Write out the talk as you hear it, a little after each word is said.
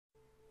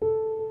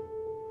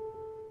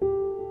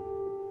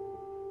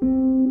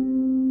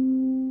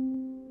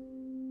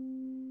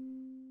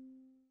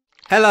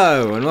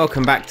Hello and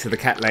welcome back to the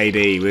Cat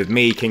Lady with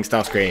me, King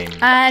Starscreem.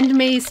 And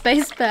me,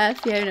 Space Bear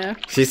Fiona.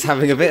 She's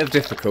having a bit of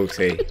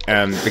difficulty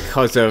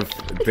because of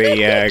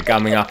the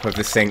gumming up of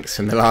the sinks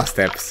from the last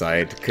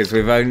episode, because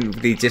we've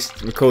only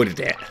just recorded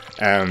it.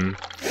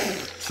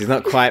 She's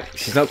not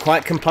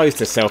quite composed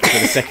herself for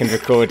the second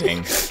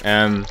recording.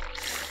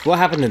 What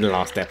happened in the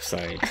last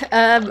episode?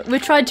 We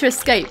tried to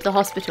escape the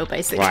hospital,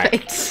 basically.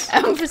 Right.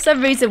 And for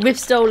some reason, we've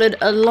stolen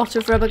a lot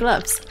of rubber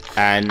gloves.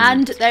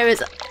 And there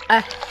is a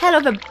hell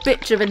of a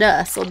bitch of a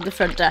nurse on the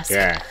front desk.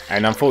 Yeah,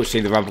 and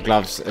unfortunately the rubber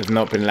gloves have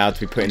not been allowed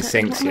to be put in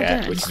sinks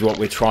yet, which is what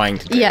we're trying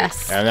to do.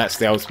 Yes. And that's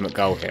the ultimate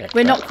goal here.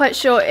 We're not quite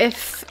sure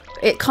if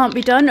it can't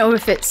be done or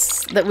if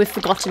it's that we've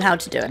forgotten how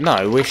to do it.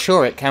 No, we're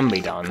sure it can be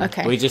done.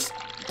 Okay. We just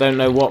don't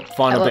know what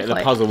final bit of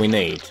the puzzle we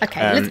need.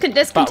 Okay, let's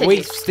continue. But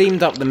we've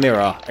steamed up the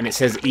mirror and it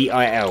says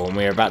EIL and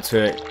we're about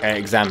to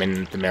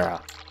examine the mirror.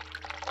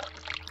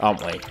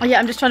 Aren't we? Oh yeah,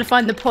 I'm just trying to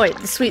find the point,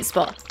 the sweet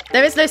spot.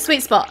 There is no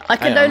sweet spot. I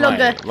can no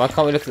longer... Why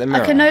can't we look at the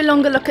mirror? I can no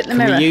longer look at the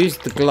mirror. Can we use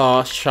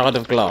the shard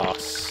of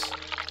glass?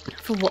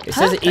 For what It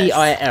purpose? says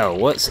EIL.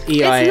 What's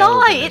EIL? It's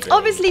lie. It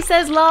obviously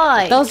says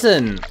lie. It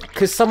doesn't.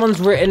 Because someone's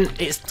written...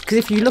 Because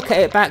if you look at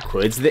it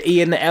backwards, the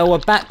E and the L are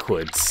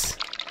backwards.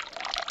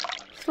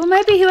 Well,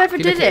 maybe whoever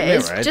did it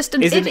is just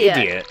an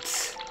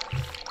idiot.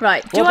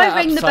 Right. Do I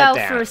ring the bell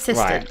for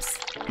assistance?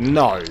 Right.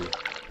 No.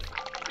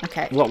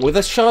 Okay. What, with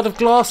a shard of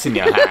glass in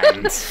your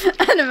hand?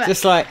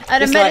 Just like...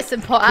 And a medicine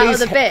pot out of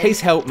the bin.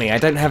 Please help me, I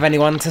don't have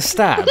anyone to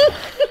stab.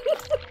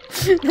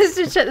 Let's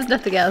just check there's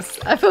nothing else.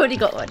 I've already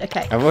got one,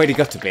 okay. I've already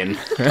got a bin.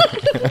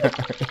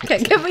 Okay,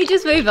 can we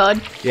just move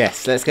on?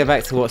 Yes, let's go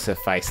back to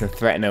What's-Her-Face and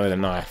threaten her with a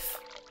knife.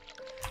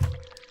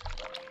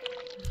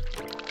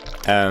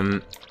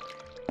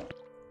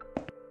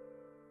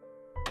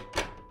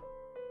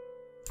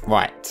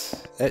 Right.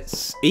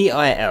 It's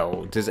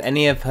EIL. Does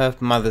any of her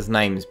mother's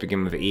names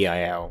begin with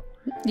EIL?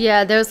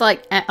 Yeah, there was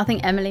like, I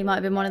think Emily might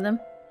have been one of them.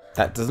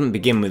 That doesn't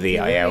begin with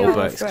EIL,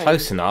 but it's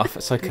close enough.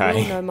 It's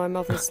okay. You know my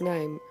mother's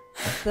name.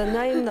 The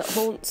name that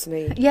haunts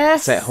me.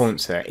 Yes. That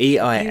haunts her.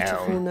 EIL.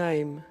 Beautiful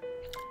name.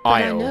 But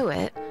I know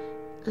it.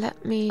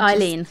 Let me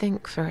just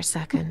think for a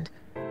second.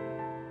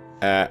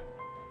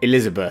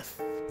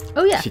 Elizabeth.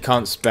 Oh yeah. She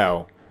can't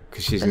spell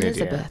because she's an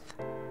idiot.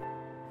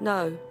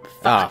 No.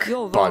 Fuck.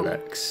 You're wrong.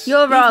 Bollocks.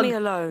 You're wrong. Leave me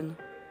alone.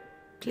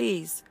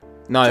 Please.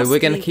 No, Just we're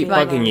going to leave keep me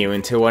bugging alone. you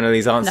until one of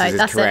these answers is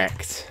that's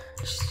correct.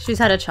 She's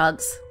had a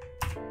chance.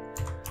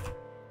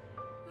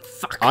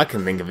 Fuck. I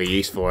can think of a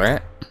use for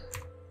it.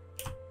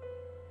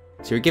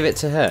 Should we give it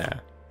to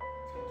her?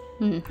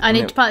 I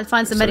need to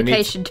find some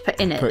medication to put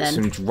in it Put then.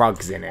 some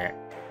drugs in it.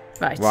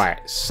 Right. Right,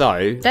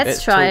 so...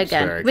 Let's try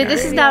again. Wait,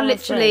 this is now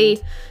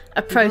literally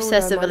a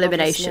process of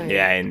elimination.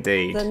 Yeah,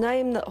 indeed. The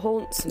name that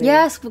haunts me.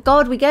 Yes,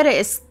 God, we get it.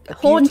 It's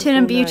haunting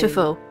and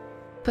beautiful.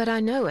 But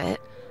I know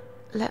it.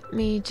 Let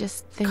me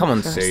just think Come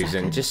on, for a Susan.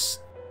 second. Just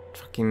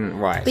fucking...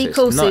 Right, Be so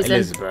cool, it's not Susan.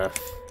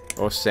 Elizabeth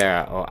or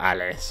Sarah or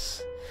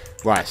Alice.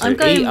 Right, so I'm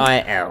going-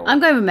 EIL. I'm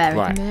going with Mary.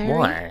 Right, Mary?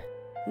 why?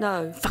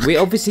 No. We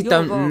obviously You're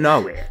don't wrong.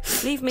 know it.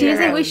 Leave me Do you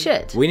alone. think we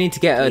should? We need to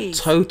get her Please,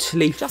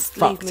 totally just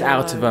leave fucked me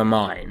out of her alone.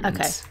 mind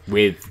Okay.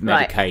 with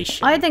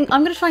medication. Right. I think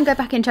I'm going to try and go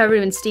back into her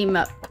room and steam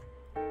up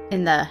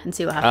in there and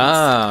see what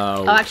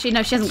happens. Oh. Oh, actually,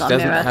 no, she hasn't got She a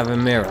doesn't mirror. have a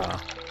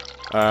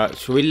mirror.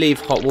 Should we leave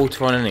hot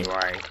water on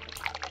anyway?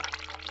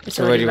 It's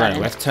already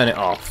running. Let's turn it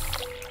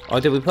off. Oh,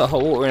 did we put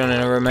hot water in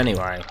her room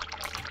anyway?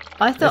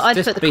 I thought Let's I'd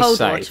just put the be cold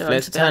safe. water on,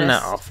 Let's to be turn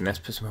that honest. off and let's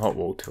put some hot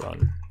water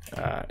on.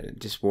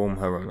 Just warm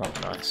her room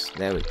up nice.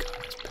 There we go.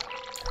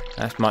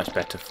 That's much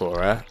better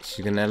for her.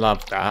 She's going to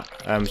love that.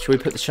 Should we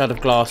put the shard of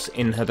glass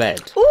in her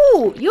bed?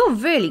 Ooh, you're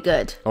really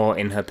good. Or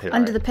in her pillow?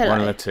 Under the pillow.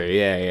 One of the two.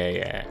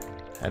 Yeah.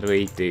 How do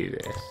we do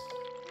this?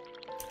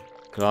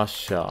 Glass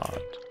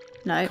shard.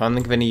 No. Can't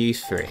think of any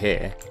use for it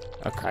here.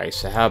 Okay,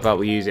 so how about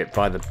we use it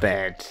by the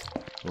bed?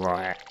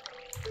 Right.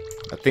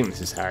 I think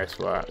this is how this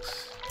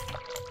works.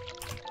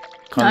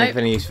 Can't think of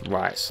any use.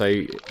 Right,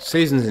 so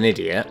Susan's an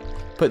idiot.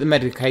 Put the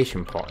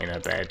medication pot in her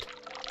bed.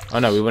 Oh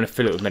no, we want to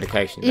fill it with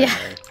medication, don't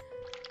we?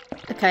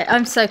 Okay,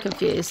 I'm so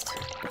confused.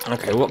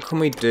 Okay, what can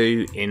we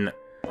do in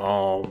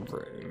our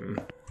room?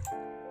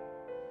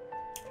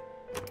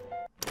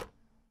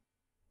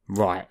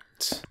 Right.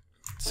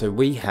 So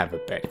we have a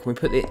bed. Can we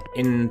put it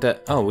in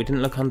the... Oh, we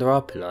didn't look under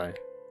our pillow.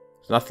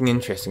 There's nothing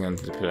interesting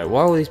under the pillow.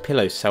 Why are all these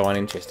pillows so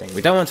uninteresting?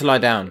 We don't want to lie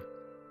down.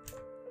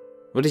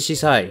 What did she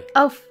say?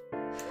 Oh,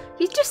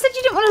 you just said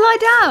you didn't want to lie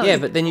down. Yeah,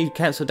 but then you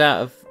cancelled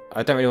out of...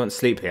 I don't really want to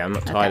sleep here. I'm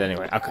not tired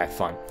anyway. Okay,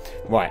 fine.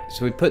 Right,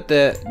 so we put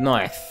the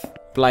knife,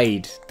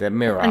 blade, the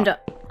mirror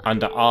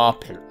under our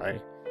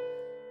pillow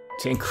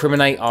to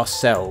incriminate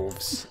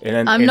ourselves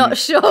in not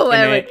sure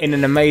where in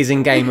an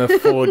amazing game of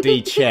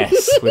 4D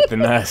chess with the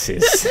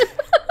nurses.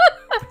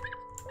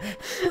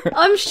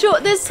 I'm sure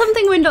there's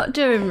something we're not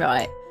doing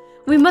right.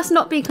 We must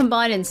not be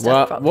combining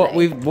stuff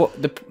properly.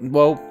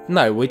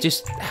 No, we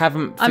just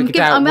haven't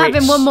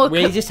figured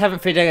We just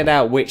haven't figured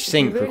out which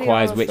sink really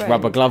requires are a which friend.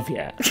 rubber glove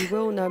yet. You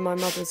will know my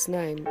mother's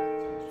name.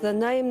 The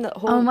name that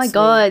haunts me. Oh my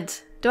God.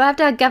 Do I have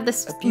to have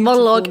this beautiful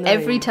monologue name.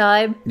 every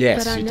time?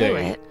 Yes, But I you know do.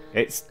 it.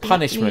 It's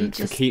punishment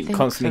for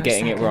constantly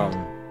getting it wrong.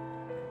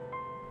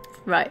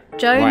 Right,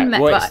 Joan.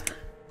 Right.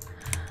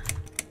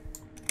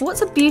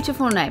 What's a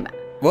beautiful name?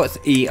 What's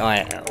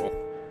EIL?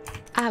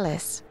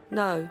 Alice.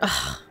 No.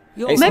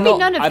 Maybe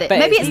none of this.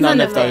 Maybe it's none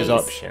of those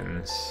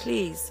options.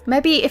 Please.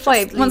 Maybe if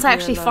once I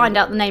actually find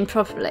out the name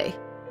properly.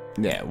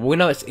 Yeah, we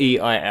know it's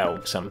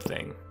EIL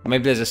something.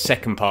 Maybe there's a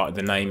second part of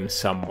the name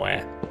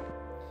somewhere.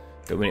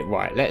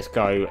 Right, let's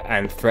go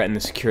and threaten the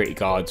security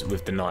guards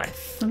with the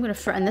knife. I'm going to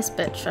threaten this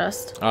bitch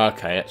first.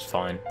 Okay, that's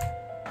fine.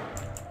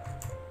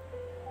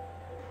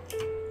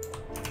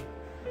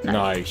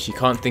 No, she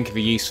can't think of a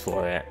use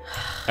for it.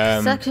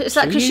 Is that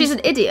because she's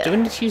an idiot? Do we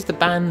need to use the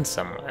band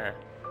somewhere?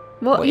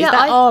 What? Is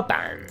that our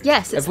band?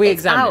 Yes, Have we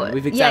examined?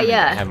 We've examined it,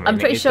 haven't we? I'm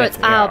pretty sure it's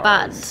our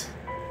band.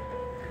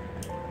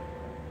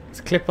 It's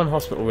a clip-on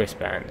hospital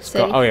wristband. It's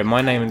got, oh yeah,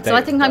 my name and date. So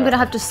I think I'm going to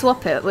have to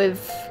swap it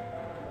with...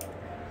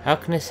 How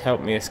can this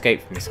help me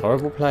escape from this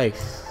horrible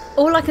place?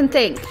 All I can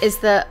think is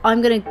that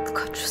I'm going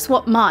to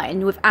swap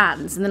mine with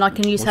Anne's, and then I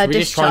can use her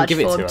discharge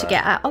form to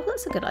get out. Oh,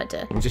 that's a good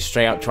idea. And just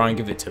straight up try and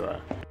give it to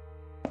her.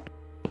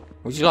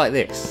 Would you like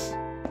this?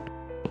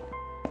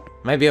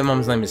 Maybe her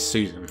mum's name is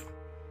Susan.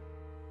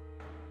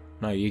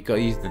 No, you got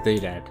to use the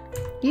doodad.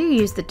 You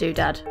use the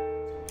doodad.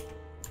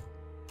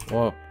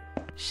 What?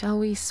 Shall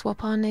we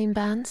swap our name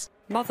bands?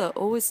 Mother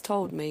always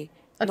told me.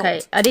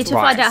 Okay, I need to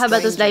find out her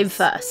mother's name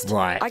first.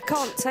 Right. I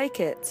can't take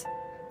it.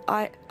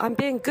 I'm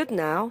being good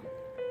now.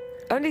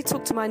 Only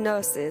talk to my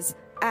nurses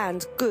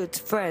and good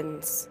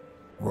friends.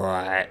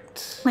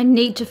 Right. I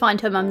need to find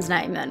her mum's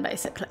name then,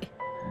 basically.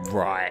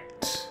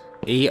 Right.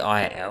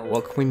 EIL.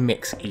 What can we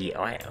mix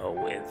EIL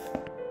with?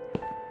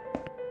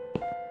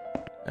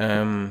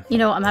 You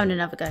know what? I'm having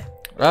another go.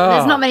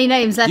 There's not many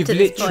names left at this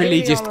point. You've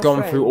literally just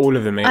gone through all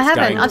of them. I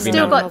haven't.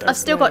 I've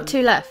still got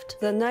 2 left.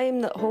 The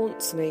name that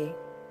haunts me.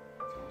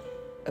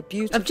 A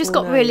beautiful I've just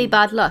got really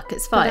bad luck.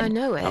 It's fine. But I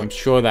know it. I'm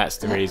sure that's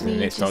the reason.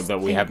 It's not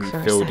that we haven't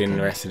filled in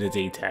the rest of the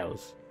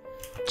details.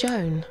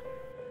 Joan.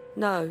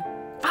 No.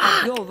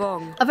 You're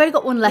wrong. I've only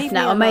got 1 left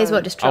now. I may as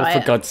well just try it.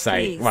 Oh, for God's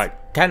sake. Please. Right,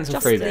 cancel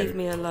through then. Just leave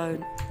me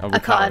alone. Oh, we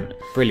can't.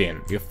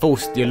 Brilliant.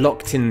 You're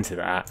locked into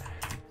that.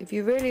 If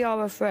you really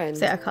are a friend,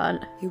 See, I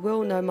can't. you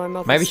will know my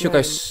mother's Maybe she'll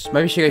go. name.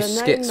 Maybe she'll go The name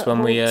skits that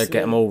when we haunts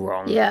get them all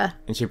wrong. Yeah.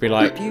 And she'll be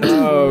like, Beautiful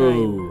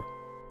 "Oh,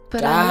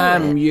 But I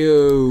know damn it.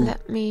 you,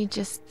 Let me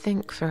just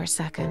think for a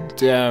second.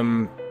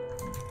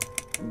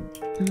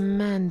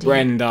 Mandy.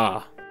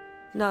 Brenda."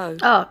 No.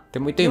 Oh,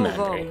 Didn't we do You're Mandy?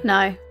 wrong.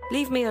 no.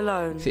 Leave me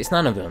alone. See, it's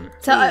none of them.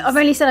 So I've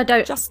only said I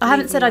don't. Just I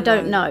haven't leave said me I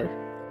don't alone.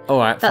 know. All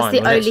right, That's fine.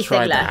 the Well, only let's try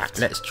thing that. left.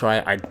 Let's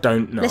try. I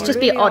don't know. Let's just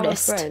If be you really are a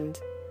honest. friend,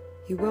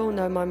 you will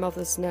know my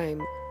mother's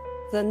name.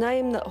 The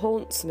name that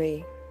haunts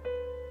me.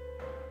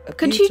 A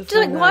Could she?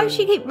 beautiful Why does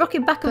she name. keep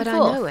rocking back and But I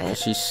forth? know it.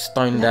 She's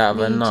stoned Let out of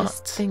her me nut.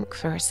 just think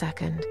for a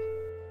second.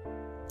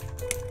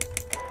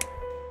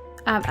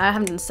 I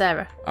haven't done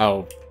Sarah.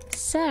 Oh,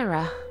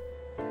 Sarah.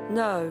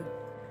 No.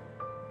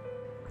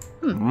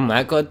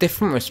 that got a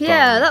different response.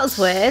 Yeah, that was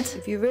weird.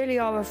 If you really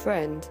are a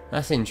friend,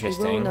 That's you will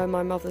interesting. know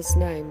my mother's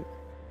name.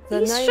 The Are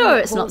you name sure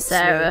that it's not haunts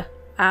Sarah,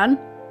 Anne? me.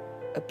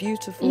 A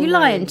beautiful Are you name.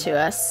 lying to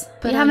us? Are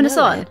But you I having us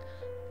know on? it.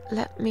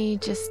 Let me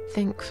just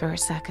think for a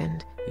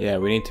second. Yeah,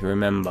 we need to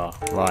remember.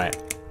 Right.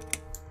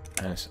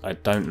 And I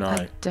don't know.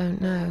 I don't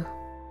know.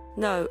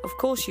 No, of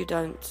course you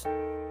don't.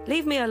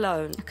 Leave me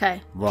alone.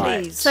 Okay.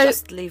 Right. Please, So-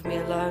 just leave me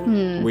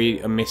alone.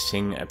 We are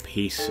missing a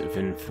piece of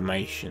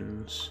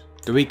information.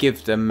 Do we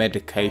give the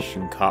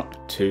medication cup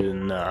to the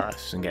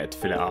nurse and get her to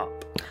fill it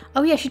up?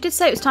 Oh yeah, she did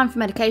say it was time for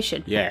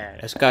medication. Yeah,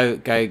 let's go.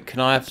 Can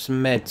I have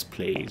some meds,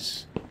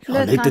 please? I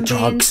Look, need the I'm being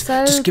drugs.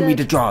 so Just give me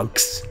the good.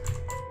 drugs.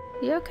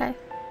 You okay?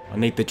 I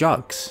need the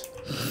drugs.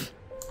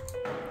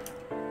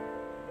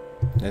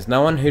 There's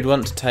no one who'd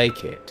want to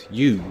take it.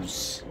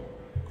 Use.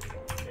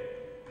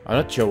 I'm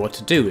not sure what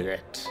to do with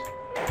it.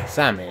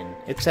 Examine.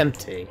 It's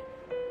empty.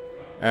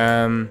 We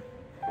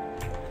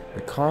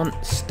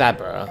can't stab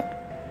her.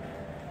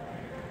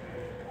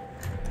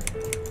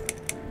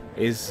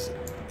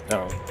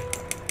 Oh.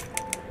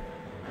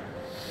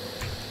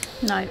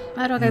 No.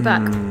 How do I go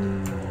back?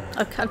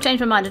 Okay, I've changed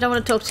my mind. I don't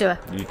want to talk to her.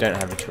 You don't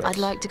have a choice. I'd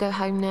like to go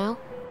home now.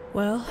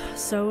 Well,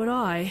 so would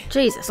I.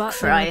 Jesus But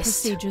there are Christ.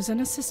 procedures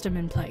and a system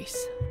in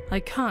place. I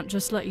can't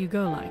just let you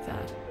go like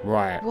that.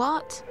 Right.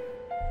 What?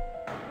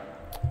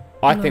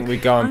 I Look, think we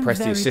go and I'm press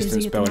the very assistant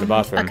busy at spell the in the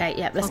moment. bathroom. Okay,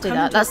 yeah, let's I'll do come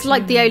that. and That's talk to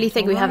like you the only later,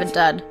 thing we alright? haven't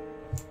done.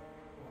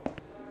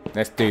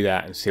 Let's do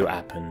that and see what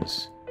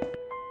happens.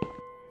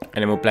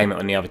 And then we'll blame it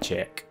on the other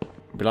chick.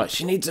 We'll be like,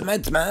 she needs a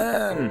meds,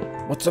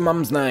 man. What's her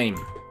mum's name?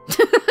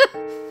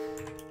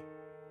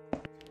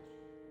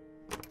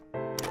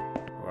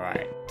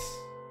 Right.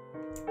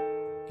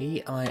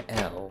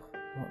 EIL.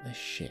 What the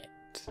shit?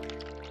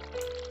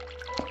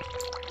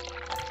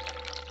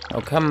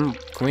 Oh, can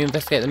we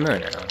investigate the mirror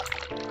now?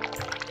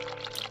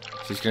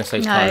 She's going to say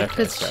No, time 'cause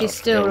herself. she's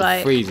still, It'll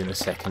like- freeze in a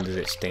second as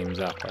it steams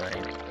up, I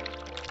think.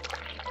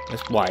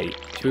 Let's wait.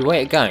 Should we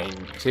wait again?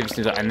 See if it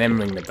steams up and then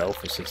ring the bell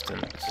for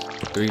assistance?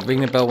 Do we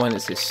ring the bell when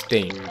it's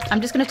steamed? I'm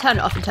just going to turn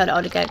it off and turn it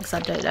on again because I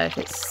don't know if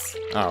it's...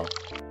 Oh.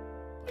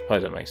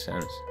 suppose that makes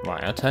sense.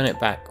 Right, I'll turn it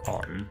back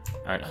on.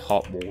 And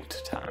hot water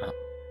tap.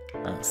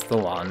 That's the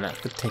one.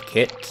 That's the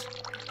ticket.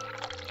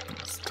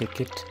 That's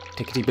ticket.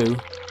 Tickety-boo.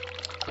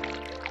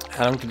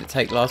 How long did it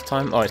take last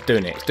time? Oh, it's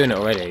doing it. It's doing it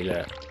already,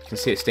 look. You can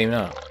see it steaming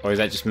up. Or is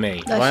that just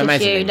me? That's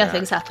just you.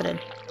 Nothing's happening.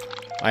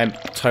 I am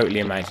totally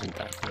imagined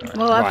that. Right.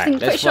 Well, I'm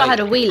pretty sure I had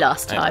a wee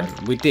last time.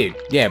 We did.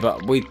 Yeah,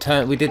 but we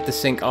did the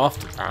sink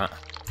after that.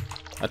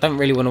 I don't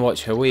really want to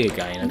watch her wee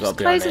again. I've got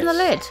to be honest. Closing the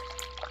lid.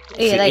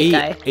 Yeah, there you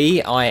go.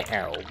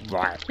 E-I-L.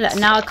 Right. Look,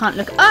 now I can't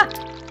look. Ah!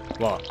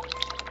 What?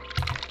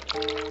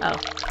 Oh.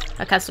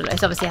 I cancelled it.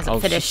 It obviously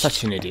hasn't finished. She's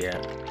such an idiot.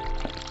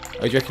 Oh,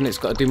 do you reckon it's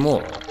got to do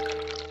more?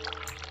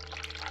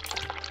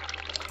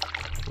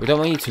 We don't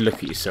want you to look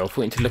at yourself.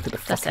 We want you to look at the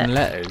fucking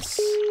letters.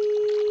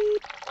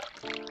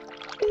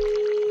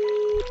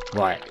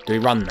 Right. Do we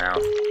run now?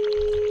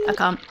 I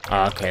can't.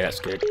 Oh, okay,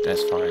 that's good.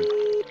 That's fine.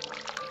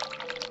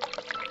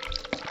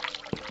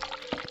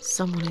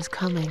 Someone is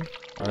coming.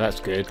 Oh,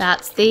 that's good.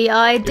 That's the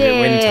idea. Is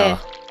it winter?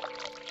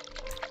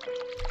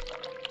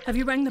 Have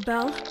you rang the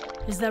bell?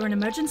 Is there an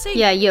emergency?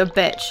 Yeah, you're a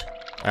bitch.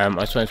 I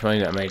just wanted to remind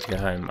you that I made it to go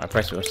home. I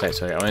pressed it on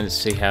sorry. I wanted to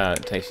see how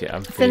it takes it.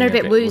 I'm feeling a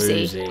bit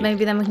woozy.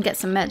 Maybe then we can get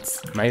some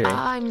meds. Maybe.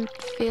 I'm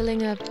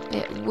feeling a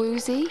bit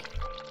woozy.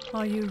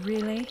 Are you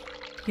really?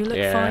 You look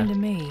fine to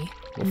me.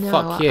 Well, no,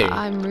 fuck you.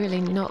 I'm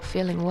really not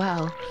feeling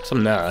well.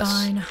 Some nurse.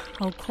 Fine,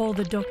 I'll call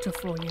the doctor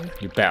for you.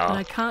 You better. But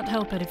I can't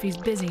help it if he's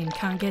busy and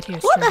can't get here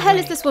What the hell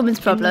is this woman's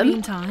problem? In the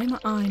meantime,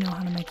 I know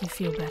how to make you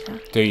feel better.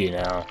 Do you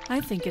now?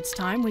 I think it's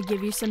time we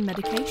give you some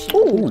medication.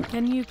 Ooh.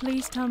 Can you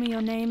please tell me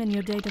your name and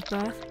your date of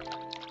birth?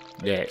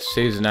 Yeah, it's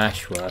Susan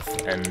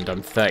Ashworth, and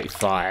I'm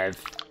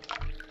 35.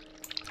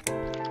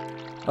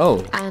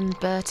 Oh. Anne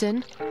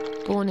Burton,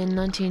 born in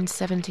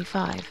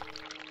 1975.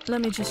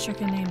 Let me just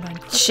check your name bank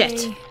quickly.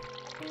 Shit.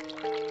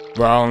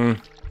 Wrong.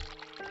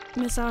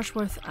 Miss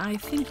Ashworth, I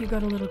think you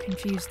got a little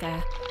confused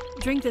there.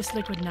 Drink this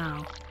liquid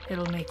now.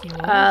 It'll make you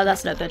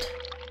that's no good.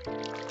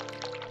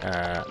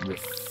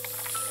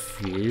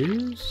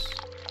 Refuse?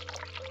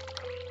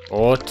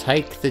 Or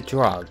take the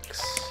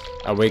drugs?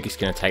 Oh, we're just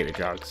gonna take the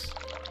drugs.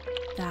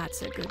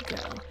 That's a good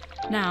girl.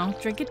 Now,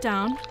 drink it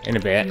down. In a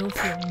bit. You'll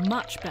feel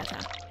much better.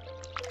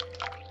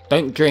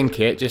 Don't drink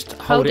it, just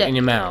hold it in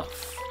your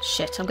mouth.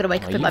 Shit, I'm gonna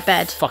wake up in my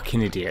bed.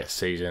 Fucking idiot,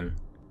 Susan.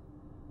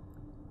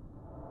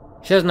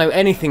 She doesn't know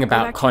anything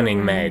about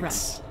conning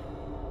meds.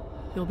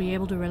 You'll be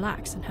able to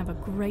relax and have a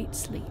great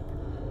sleep.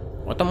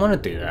 I don't want to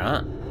do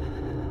that.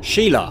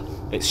 Sheila.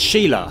 It's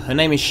Sheila. Her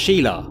name is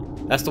Sheila.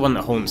 That's the one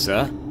that haunts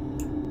her.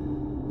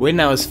 We're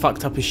now as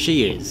fucked up as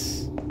she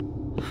is.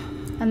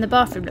 And the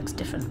bathroom looks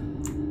different.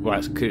 Well,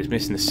 it's because it's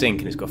missing the sink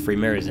and it's got 3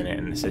 mirrors in it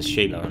and it says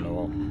Sheila on the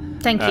wall.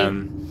 Thank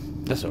you.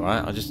 That's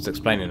alright. I was just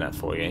explaining that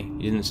for you.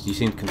 You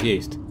seemed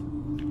confused.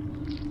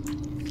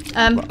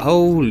 But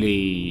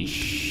holy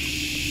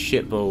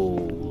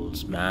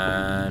shitballs,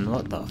 man.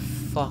 What the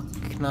fuck,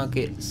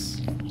 Nuggets?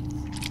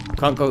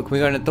 Can't go. Can we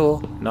go in the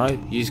door? No?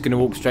 You're just going to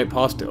walk straight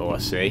past it all, I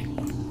see.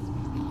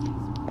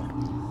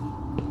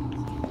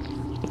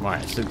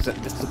 Right, so let's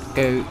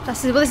go.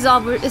 This is our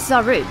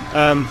room.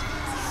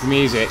 The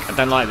music. I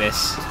don't like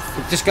this.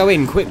 Just go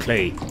in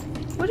quickly.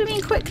 What do you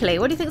mean quickly?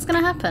 What do you think's going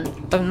to happen?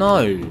 Don't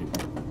know.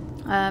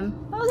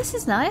 Oh, this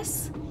is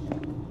nice.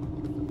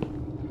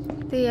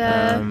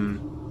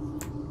 The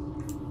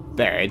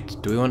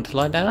bed. Do we want to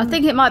lie down? I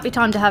think it might be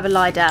time to have a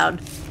lie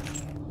down.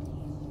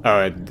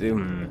 Oh,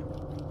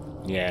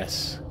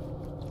 yes.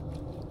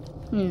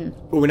 Oh,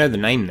 we know the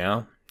name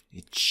now.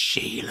 It's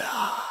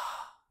Sheila.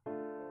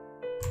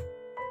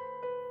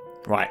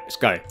 Right, let's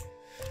go.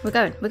 We're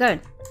going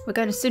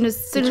as soon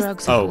as.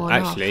 Oh,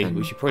 actually,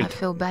 we should probably. I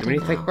feel better do we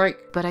need to take a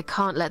break? But I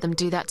can't let them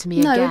do that to me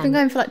again. No, we've been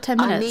going for like 10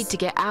 minutes. I need to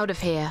get out of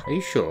here. Are you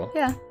sure?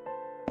 Yeah.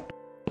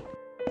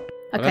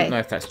 I don't know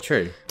if that's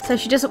true. So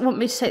she doesn't want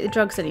me to take the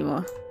drugs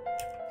anymore.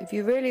 If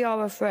you really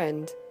are a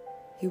friend,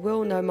 you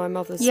will know my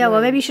mother's name. Yeah,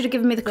 well, maybe you should have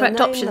given me the correct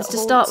options to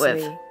start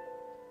with.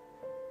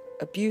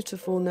 A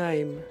beautiful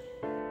name.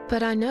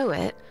 But I know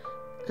it.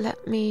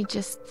 Let me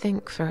just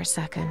think for a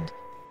second.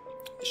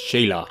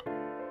 Sheila.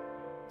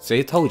 See,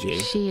 I told you.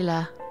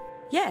 Sheila.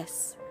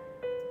 Yes.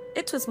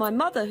 It was my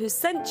mother who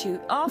sent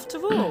you, after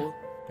all.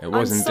 It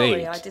was indeed.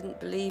 Sorry I didn't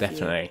believe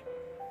Definitely. you.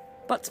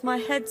 But my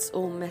head's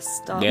all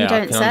messed up. Yeah,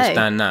 I can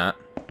understand that.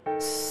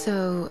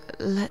 So,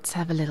 let's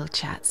have a little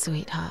chat,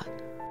 sweetheart.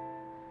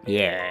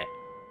 Yeah.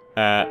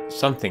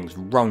 Something's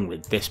wrong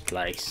with this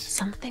place.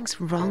 Something's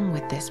wrong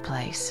with this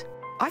place.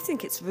 I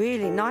think it's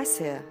really nice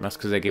here. That's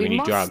because they're giving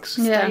you drugs.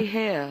 Stay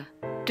here.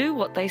 Do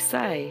what they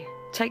say.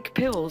 Take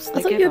pills they give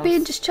us. I thought you were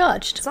being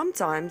discharged.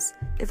 Sometimes,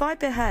 if I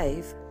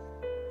behave,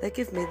 they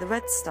give me the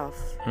red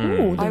stuff.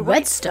 Ooh, the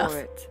red stuff. For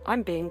it.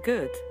 I'm being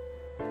good.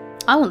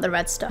 I want the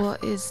red stuff.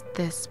 What is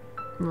this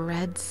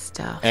red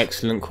stuff?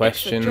 Excellent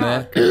question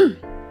there.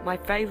 My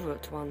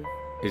favourite one.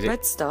 Is it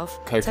red stuff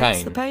cocaine?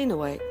 Takes the pain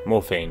away.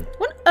 Morphine.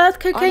 What on earth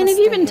cocaine have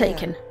you been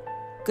taking?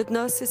 Good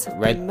nurses have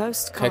red been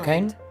most kind.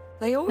 Cocaine?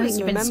 They I always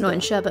think you've been snorting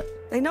sherbet.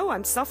 They know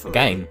I'm suffering.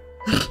 Again.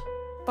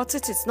 But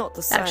it is not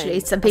the same. Actually,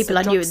 some people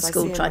I knew in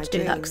school tried to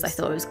do that because I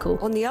thought it was cool.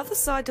 On the other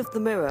side of the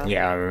mirror...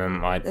 Yeah, I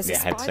remember. I had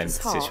the same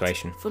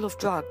situation. Full of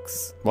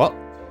drugs. What?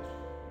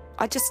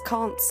 I just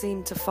can't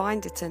seem to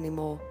find it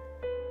anymore.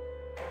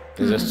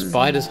 There's a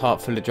spider's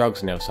heart full of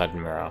drugs on the other side of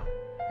the mirror.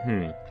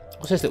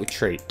 What's this little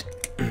treat?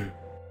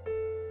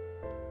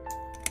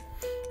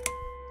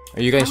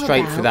 Are you going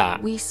straight for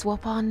that? We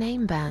swap our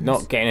name bands.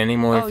 Not getting any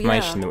more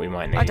information that we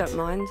might need. I don't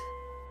mind.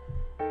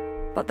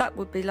 But that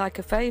would be like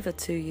a favour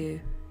to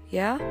you,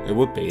 yeah? It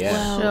would be,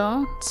 yeah.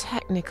 Well,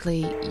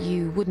 technically,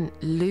 you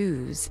wouldn't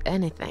lose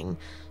anything,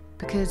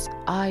 because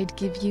I'd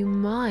give you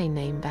my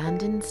name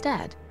band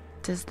instead.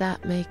 Does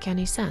that make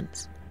any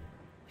sense?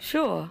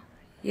 Sure,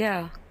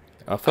 yeah.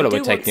 I feel like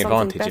we're taking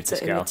advantage of this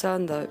girl. In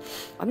return, though.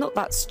 I'm not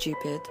that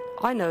stupid.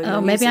 I know.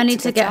 Oh, maybe I need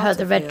to get her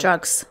the red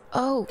drugs.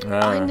 Oh,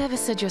 I never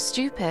said you're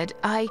stupid.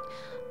 I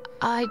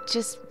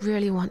just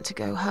really want to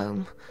go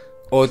home.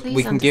 Or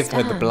we can give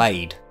her the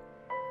blade.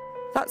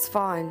 That's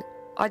fine.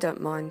 I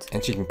don't mind.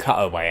 And she can cut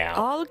her way out.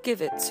 I'll give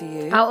it to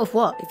you. Out of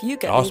what? If you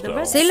get me the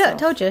red See, look, stuff.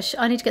 told you.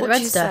 I need to get the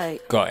red stuff. Say?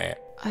 Got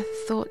it. I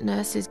thought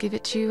nurses give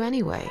it to you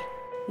anyway.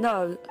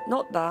 No,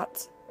 not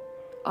that.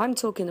 I'm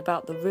talking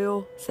about the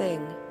real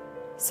thing.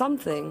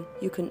 Something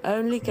you can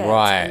only get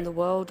in the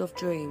world of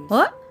dreams.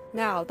 What?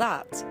 Now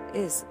that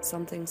is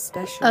something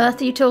special.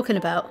 Earth are you talking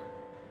about?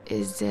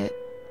 Is it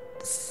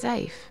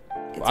safe?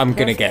 I'm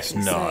gonna guess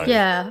no.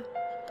 Yeah.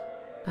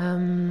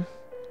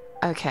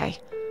 Okay.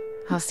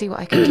 I'll see what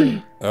I can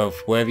do. Of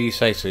whatever you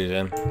say,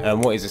 Susan.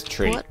 What is this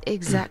treat? What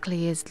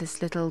exactly is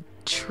this little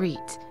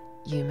treat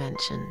you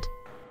mentioned?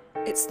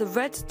 It's the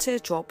red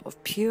teardrop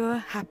of pure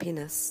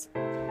happiness.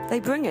 They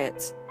bring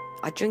it.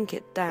 I drink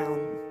it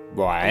down.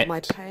 Right. And my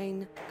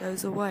pain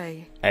goes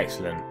away.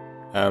 Excellent.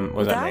 What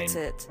does that mean? Without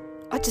it,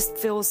 I just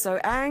feel so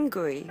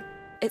angry.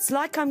 It's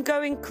like I'm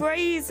going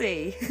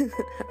crazy.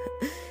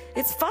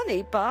 It's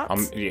funny, but I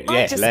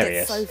just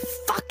hilarious. get so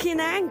fucking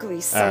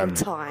angry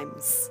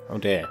sometimes. Oh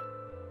dear.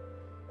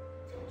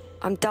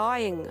 I'm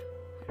dying,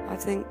 I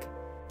think.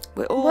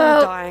 We're all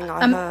dying,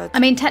 I heard. I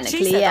mean,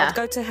 technically, she said I'd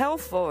go to hell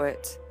for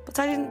it, but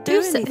I didn't do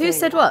anything. Who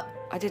said what?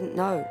 I didn't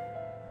know.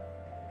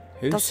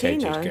 Who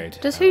said you'd go to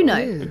Does who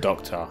know? The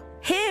doctor.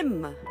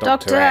 Him!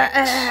 Dr.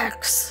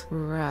 X.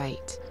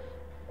 Right.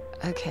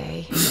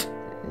 Okay.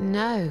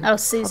 No. Oh,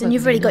 Susan,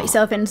 you've really got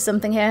yourself into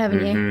something here,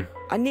 haven't you?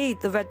 I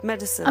need the red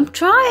medicine. I'm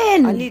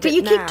trying, I need but it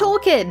you now. keep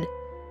talking.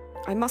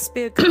 I must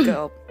be a good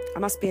girl. I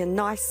must be a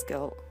nice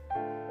girl.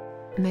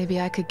 Maybe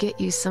I could get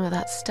you some of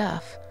that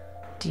stuff.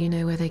 Do you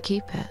know where they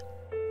keep it?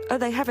 Oh,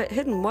 they have it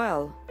hidden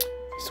well.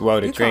 It's the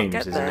world of You can't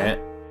dreams, get isn't there.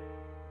 it?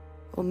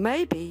 Or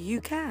maybe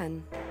you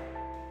can.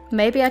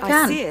 Maybe I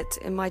can. I see it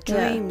in my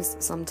dreams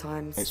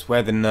sometimes. It's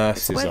where the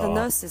nurses It's where are. the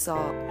nurses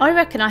are. I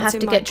reckon I have But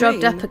to in get my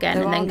drugged up dream, again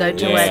there and then are go no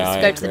to nurses.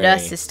 I the agree.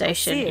 nurses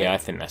station. I see it. Yeah, I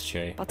think that's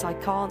true. But I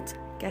can't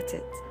get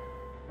it.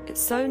 It's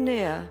so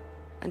near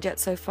and yet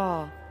so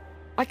far.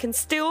 I can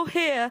still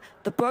hear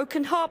the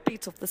broken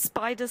heartbeat of the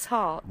spider's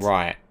heart.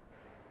 Right.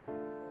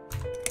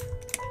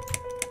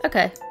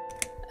 Okay.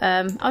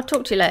 I'll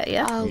talk to you later,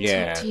 yeah? I'll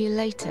talk to you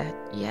later,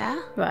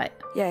 yeah? Right.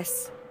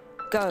 Yes.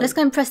 Go. Let's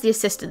go and press the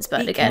assistance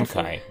button Be again.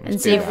 Okay.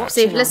 And see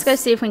if let's go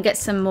see if we can get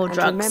some more And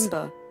drugs.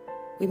 remember,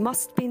 we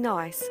must be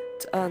nice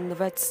to earn the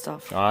red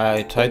stuff.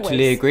 I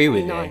totally Always agree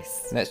with be you.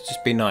 nice. Let's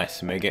just be nice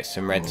and we'll get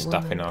some red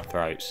stuff in our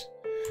throats.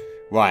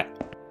 Right.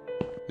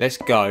 Let's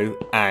go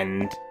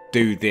and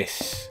do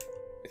this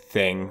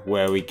thing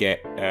where we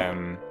get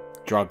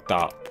drugged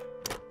up.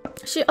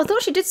 I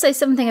thought she did say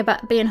something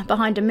about being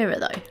behind a mirror,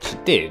 though. She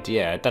did,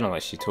 yeah. I don't know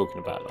what she's talking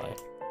about, though.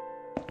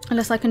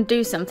 Unless I can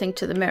do something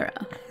to the mirror.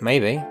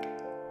 Maybe.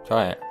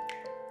 Try it.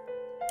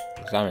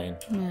 Examine.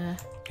 Yeah.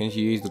 Can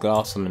you use the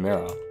glass on the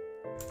mirror?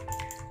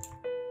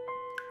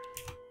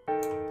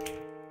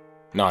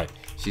 No,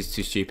 she's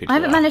too stupid. I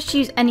haven't managed to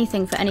use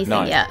anything for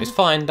anything yet. It's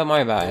fine. Don't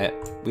worry about it.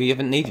 We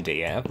haven't needed it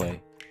yet, have we?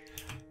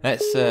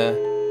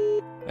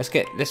 Let's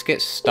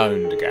get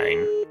stoned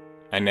again,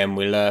 and then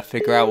we'll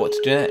figure out what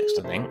to do next.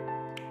 I think.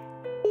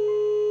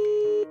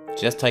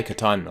 Just take her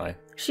time, though.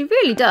 She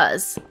really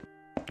does.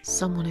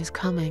 Someone is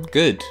coming.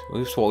 Good.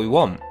 That's what we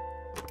want.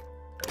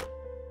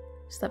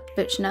 It's that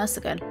bitch nurse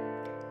again.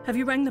 Have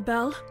you rang the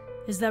bell?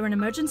 Is there an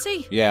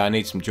emergency? Yeah, I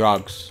need some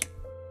drugs.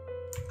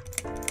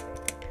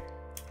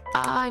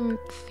 I'm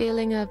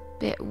feeling a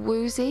bit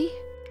woozy.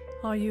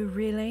 Are you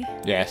really?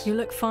 Yes. You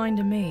look fine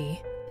to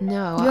me.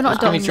 No, You're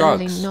not I'm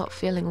drugs. really not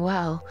feeling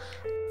well.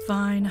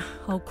 Fine,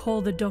 I'll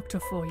call the doctor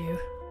for you.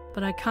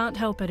 But I can't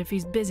help it if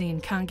he's busy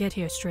and can't get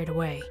here straight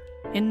away.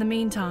 In the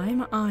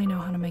meantime, I know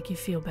how to make you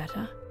feel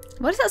better.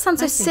 Why does that sound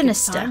so I think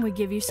sinister? It's time we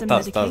give you some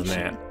does, medication.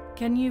 doesn't it?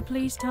 Can you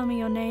please tell me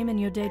your name and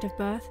your date of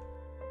birth?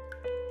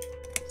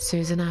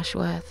 Susan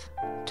Ashworth,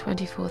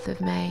 24th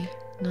of May,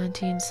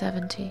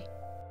 1970.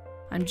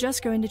 I'm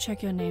just going to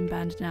check your name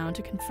band now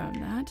to confirm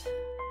that.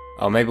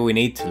 Oh, maybe we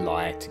need to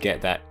lie to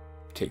get that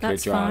particular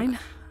That's drug. fine.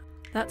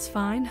 That's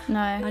fine. No.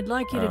 I'd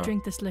like you to Oh.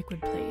 drink this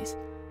liquid, please.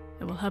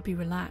 It will help you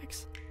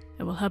relax.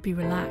 It will help you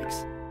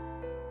relax.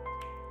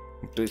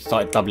 It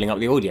started doubling up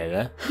the audio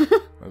there.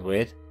 That was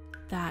weird.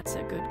 That's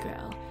a good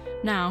girl.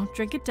 Now,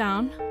 drink it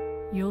down.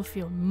 You'll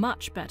feel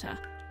much better.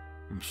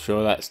 I'm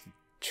sure that's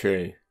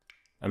true.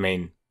 I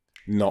mean,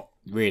 not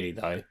really,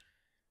 though.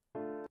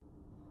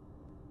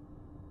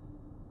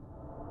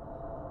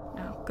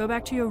 Now, go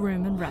back to your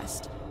room and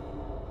rest.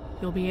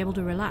 You'll be able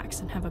to relax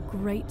and have a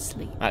great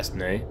sleep. That's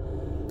new.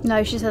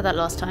 No, she said that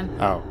last time.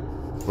 Oh,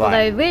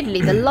 right. Although,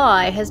 weirdly, the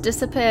lie has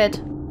disappeared.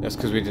 That's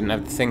because we didn't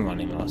have the thing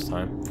running last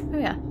time. Oh,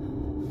 yeah.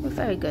 You're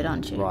very good,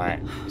 aren't you? Right,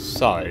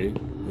 so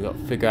we've got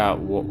to figure out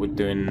what we're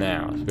doing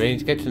now. So we need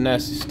to go to the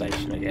nurse's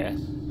station, I guess.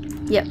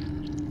 Yep.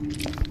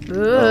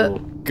 Oh,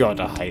 God,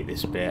 I hate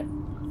this bit.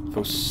 I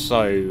feel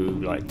so,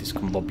 like,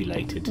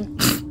 discombobulated.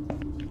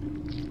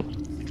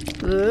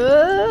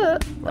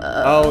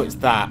 Oh, it's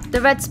that. The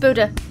red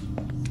spooder.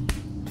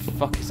 The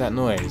fuck is that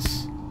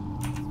noise?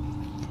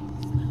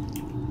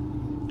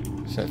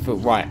 So,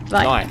 right,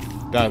 knife,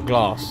 no,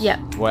 glass,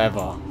 Yep.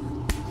 whatever.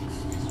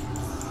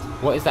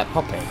 What is that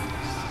popping?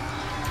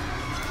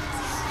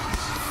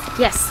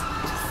 Yes.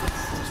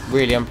 It's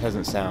really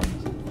unpleasant sound.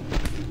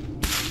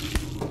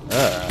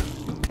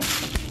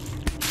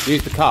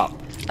 Use the cup.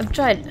 I'm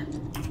trying.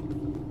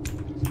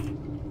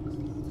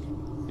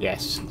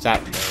 Yes,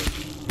 exactly.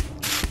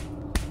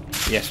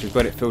 Yes, we've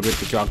got it filled with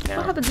the drug now.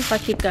 What happens if I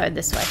keep going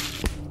this way?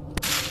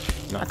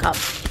 Nothing. I can't.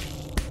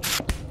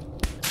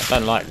 I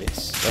don't like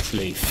this. Let's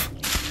leave.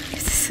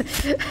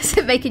 Is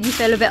it making you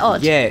feel a bit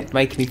odd? Yeah, it's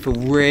making me feel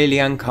really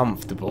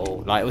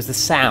uncomfortable. Like, it was the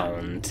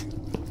sound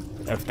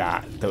of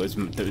that was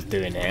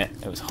doing it.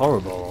 It was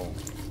horrible.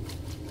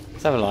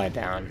 Let's have a lie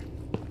down.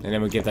 And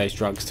then we give those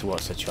drugs to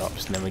what's the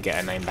chops, and then we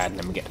get a name bad, and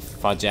then we get the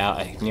fudge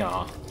out.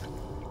 Yeah.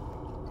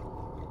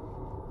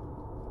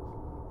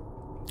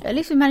 At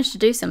least we managed to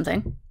do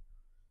something.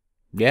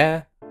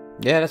 Yeah.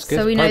 Yeah, that's good.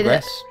 So we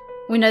Progress.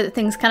 know that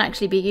things can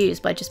actually be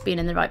used by just being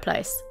in the right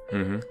place.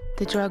 Mm-hmm.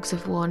 The drugs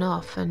have worn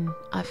off and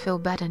I feel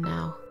better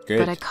now. Good.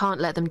 But I can't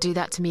let them do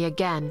that to me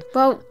again.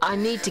 Well, I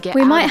need to get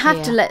we out might of have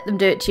here. to let them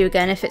do it to you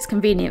again if it's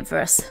convenient for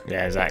us.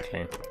 Yeah,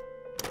 exactly.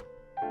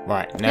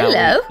 Right, now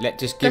Hello. let's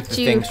just give Got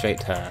the you- thing straight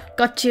to her.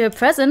 Got you a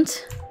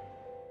present.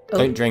 Oh.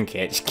 Don't drink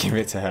it, just give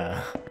it to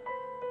her.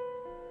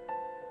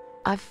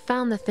 I've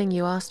found the thing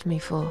you asked me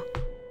for,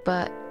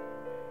 but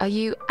are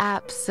you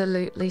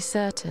absolutely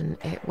certain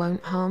it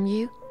won't harm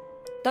you?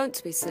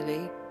 Don't be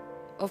silly.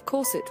 Of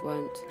course it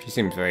won't. She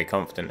seems very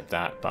confident of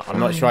that, but I'm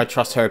not sure I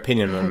trust her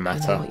opinion on the I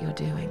hope you know matter. what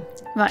you're doing.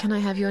 Right. Can I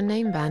have your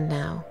name band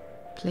now,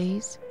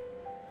 please?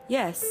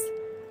 Yes.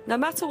 No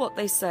matter what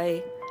they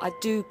say, I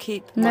do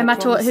keep No my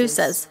matter what who promises.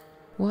 says.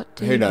 What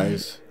do Who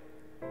knows?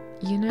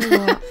 You know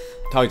what?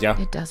 Told ya.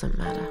 It doesn't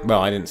matter.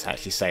 Well, I didn't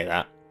actually say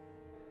that.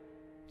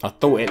 I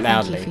thought it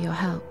Thank you loudly. for your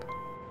help.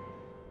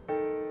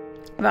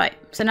 Right,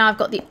 so now I've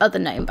got the other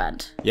name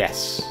band.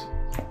 Yes.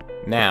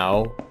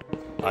 Now,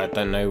 I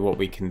don't know what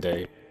we can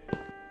do.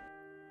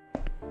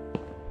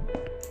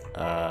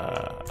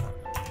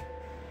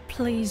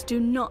 Please do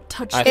not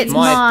touch That's It's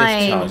my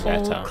mine. discharge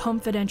all letter.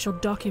 confidential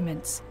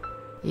documents.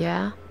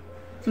 Yeah?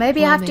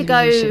 Maybe Well, I have to maybe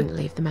go you shouldn't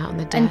leave them out on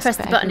the desk and press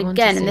for the button everyone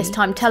to again and this see.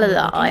 time tell her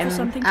that Looking for I'm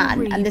something to Anne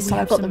read, and this we time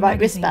have I've got the some right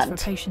magazines wristband.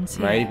 for patients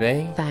here.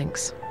 Maybe.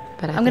 Thanks,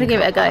 but I'm gonna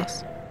give it a go.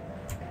 pass.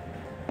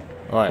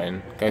 Right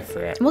then, go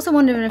for it. I'm also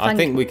wondering if I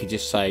think we could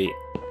just say,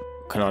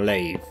 can I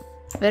leave?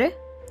 Really?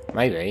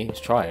 Maybe, let's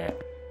try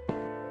it.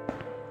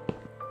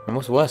 And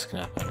what's worse can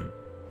happen?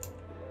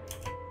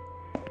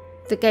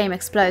 The game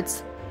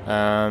explodes.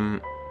 I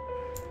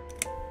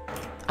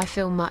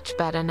feel much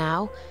better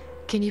now.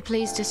 Can you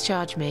please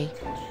discharge me?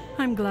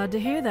 I'm glad to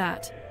hear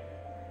that.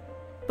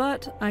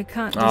 But I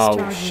can't Oh,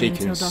 discharge she you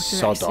can until Dr.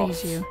 sod X sees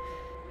off. you.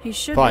 He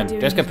should Fine, be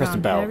doing let's go his press the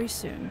round bell. very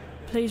soon.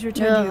 Please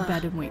return to your Ugh.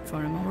 bed and wait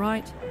for him,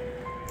 alright?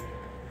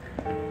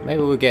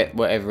 Maybe we'll get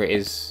whatever it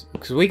is.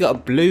 Because we got a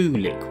blue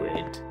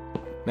liquid.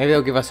 Maybe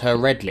they'll give us her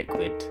red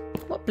liquid.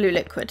 What blue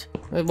liquid?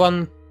 The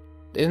one...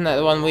 Isn't that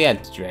the one we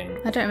had to drink?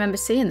 I don't remember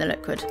seeing the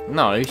liquid.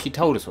 No, she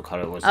told us what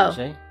colour it was, Oh.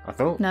 didn't she? I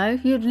thought. No,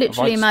 you'd Have I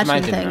literally just imagine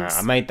imagined things.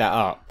 that? I made that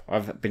up.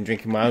 I've been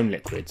drinking my own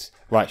liquids.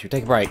 Right, should we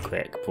take a break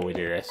quick before we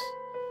do this?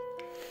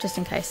 Just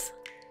in case.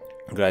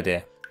 Good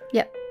idea.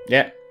 Yep.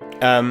 Yeah.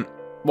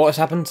 What has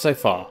happened so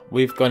far?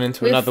 We've gone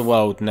into We've- another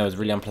world and there was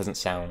really unpleasant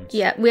sounds.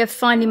 Yeah, we have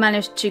finally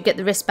managed to get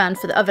the wristband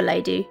for the other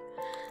lady.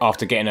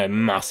 After getting her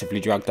massively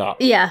drugged up.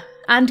 Yeah,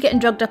 and getting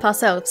drugged up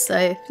ourselves,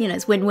 so, you know,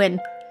 it's win-win.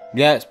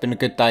 Yeah, it's been a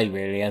good day,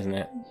 really, hasn't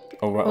it?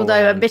 All Although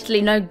round.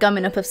 admittedly no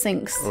gumming up of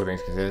sinks. All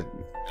things considered.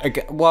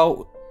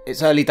 Well,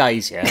 it's early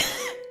days, yeah.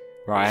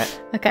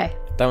 Right? Okay.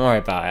 Don't worry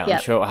about it. I'm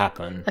Yep. sure it'll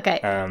happen. Okay.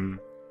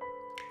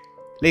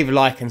 Leave a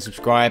like and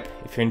subscribe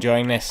if you're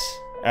enjoying this.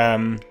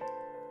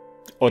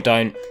 Or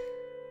don't.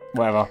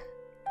 Whatever.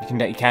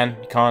 You can.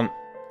 You can't.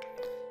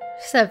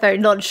 So very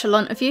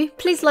nonchalant of you.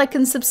 Please like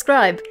and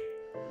subscribe.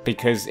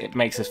 Because it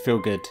makes us feel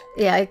good.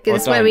 Yeah, Or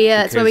that's where don't,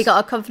 it's where we because- got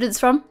our confidence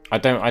from. I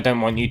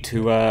don't want you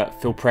to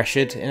feel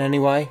pressured in any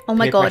way. Oh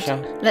my Peer god.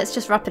 pressure. Let's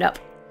just wrap it up.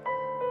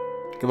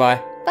 Goodbye.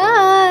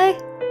 Bye!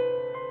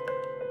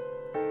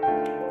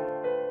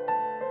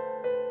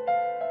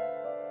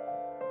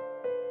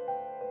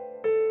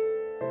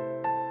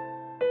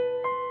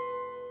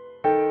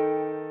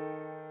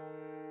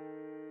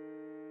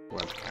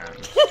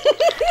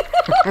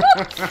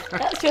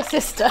 That's your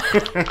sister.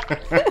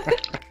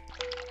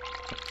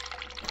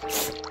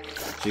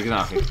 She's gonna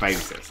ask me to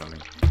babysit or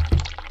something.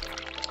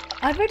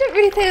 I don't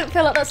really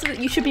feel like that's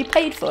something you should be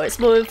paid for. It's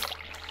more of...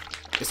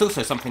 It's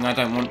also something I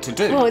don't want to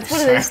do. Well, it's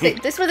one of those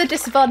things. It's one of the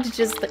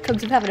disadvantages that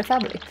comes with having a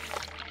family.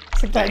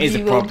 Sometimes that is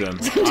a problem.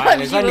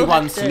 There's only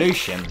one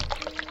solution.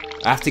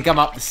 I have to gum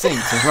up the sink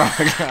as well.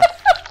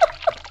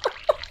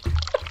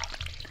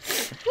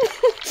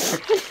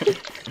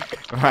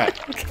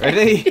 Right,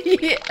 ready?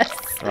 Yes.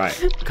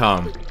 Right,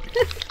 calm.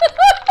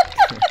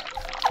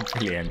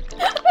 Brilliant.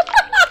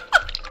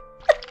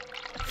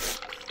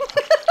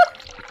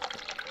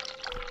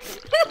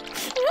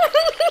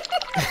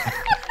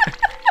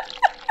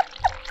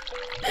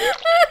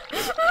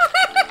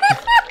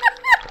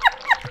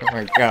 Oh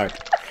my god.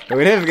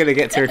 We're never going to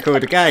get to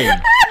record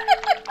again.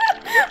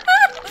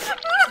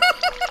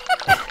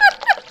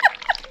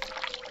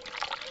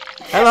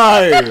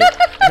 Hello!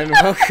 And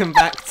welcome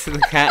back to the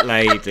cat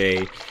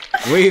lady.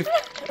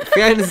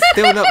 Fiona's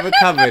still not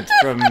recovered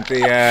from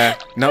the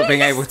not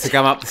being able to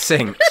gum up the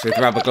sinks with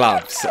rubber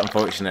gloves,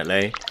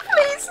 unfortunately.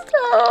 Please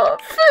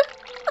stop.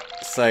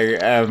 So,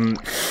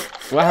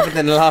 what happened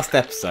in the last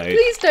episode?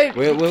 Please don't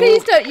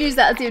use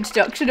that as the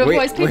introduction,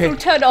 otherwise people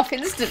turn off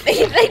instantly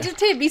if they just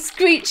hear me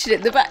screeching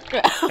in the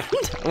background.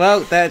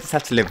 Well, they'll just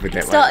have to live with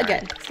it. Start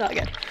again.